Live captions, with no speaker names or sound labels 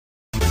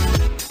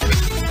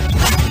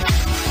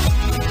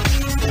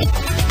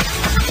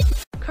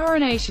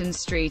Coronation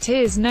Street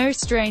is no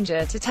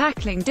stranger to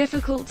tackling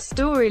difficult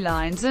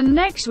storylines, and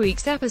next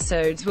week's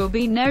episodes will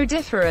be no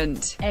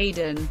different.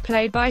 Aidan,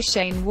 played by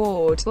Shane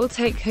Ward, will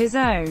take his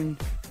own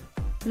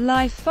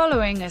life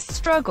following a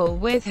struggle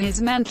with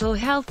his mental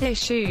health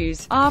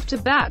issues. After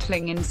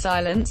battling in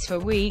silence for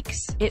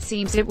weeks, it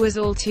seems it was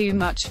all too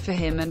much for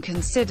him and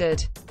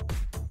considered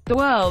the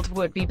world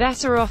would be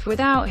better off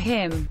without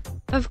him.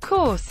 Of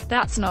course,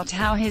 that's not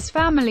how his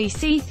family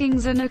see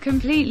things and are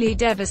completely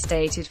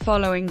devastated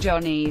following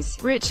Johnny's,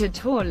 Richard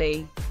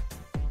Hawley,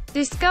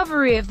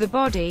 discovery of the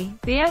body.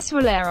 The S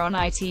will air on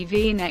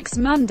ITV next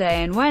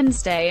Monday and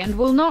Wednesday and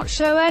will not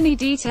show any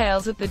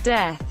details of the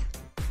death.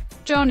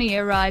 Johnny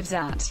arrives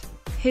at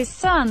his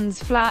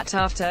son's flat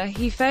after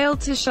he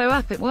failed to show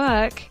up at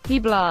work. He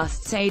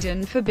blasts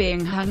Aidan for being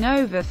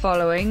hungover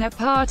following a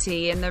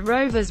party in the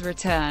Rover's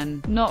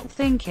return, not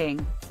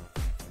thinking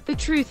the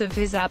truth of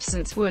his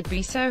absence would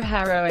be so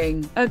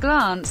harrowing. A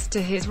glance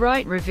to his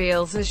right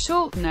reveals a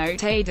short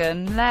note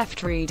Aidan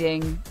left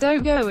reading,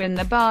 "Don't go in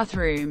the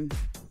bathroom.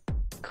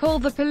 Call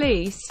the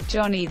police."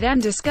 Johnny then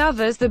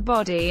discovers the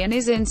body and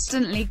is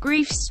instantly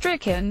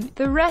grief-stricken.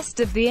 The rest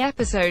of the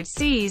episode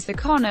sees the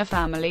Connor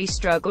family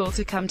struggle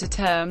to come to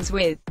terms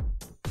with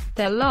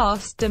their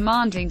loss,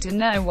 demanding to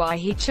know why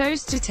he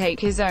chose to take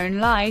his own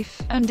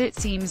life, and it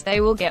seems they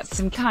will get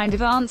some kind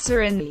of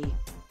answer in the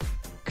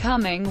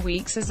coming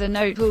weeks as a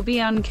note will be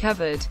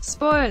uncovered.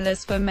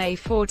 Spoilers for May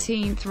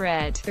 14th.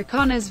 Read: the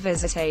Connors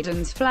visit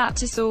Aidan's flat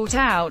to sort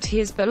out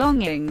his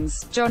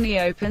belongings. Johnny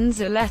opens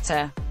a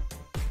letter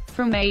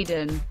from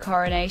Aidan.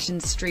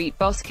 Coronation Street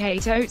boss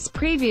Kate Oates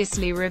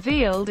previously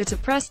revealed at a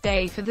press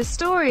day for the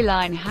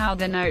storyline how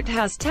the note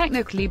has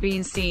technically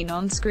been seen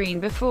on screen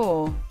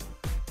before.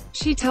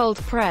 She told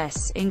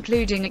press,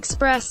 including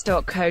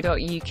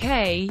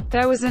Express.co.uk,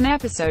 there was an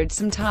episode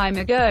some time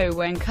ago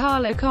when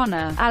Carla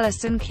Connor,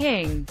 Alison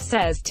King,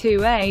 says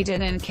to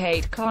Aidan and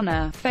Kate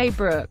Connor, "Faye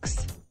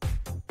Brooks,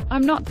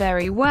 I'm not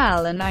very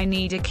well and I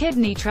need a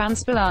kidney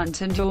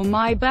transplant and you're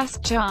my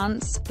best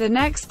chance." The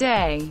next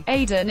day,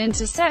 Aidan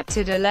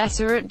intercepted a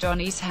letter at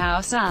Johnny's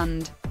house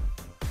and,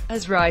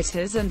 as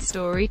writers and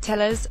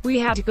storytellers, we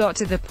had got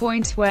to the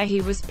point where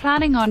he was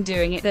planning on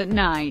doing it that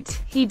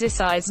night. He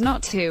decides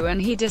not to,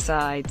 and he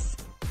decides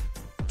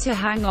to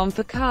hang on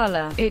for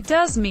Carla. It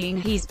does mean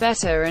he's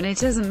better and it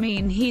doesn't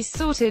mean he's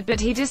sorted, but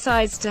he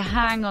decides to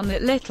hang on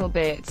that little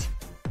bit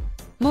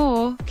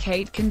more.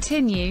 Kate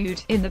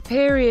continued, in the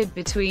period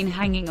between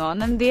hanging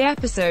on and the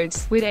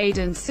episodes, with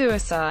Aidan's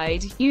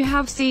suicide, you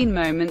have seen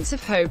moments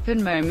of hope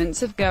and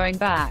moments of going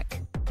back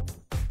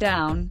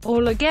down,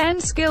 all again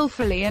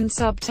skillfully and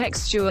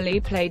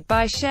subtextually played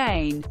by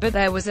Shane, but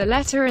there was a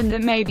letter in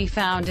that may be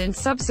found in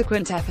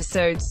subsequent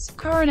episodes.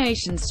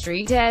 Coronation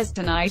Street airs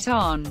tonight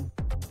on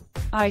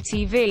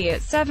ITV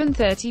at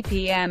 7:30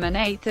 p.m. and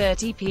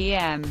 8:30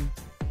 p.m.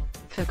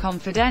 For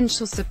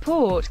confidential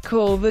support,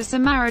 call the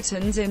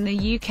Samaritans in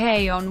the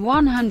UK on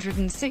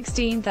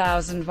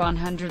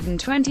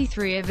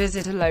 116,123 or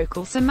visit a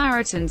local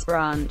Samaritans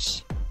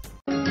branch.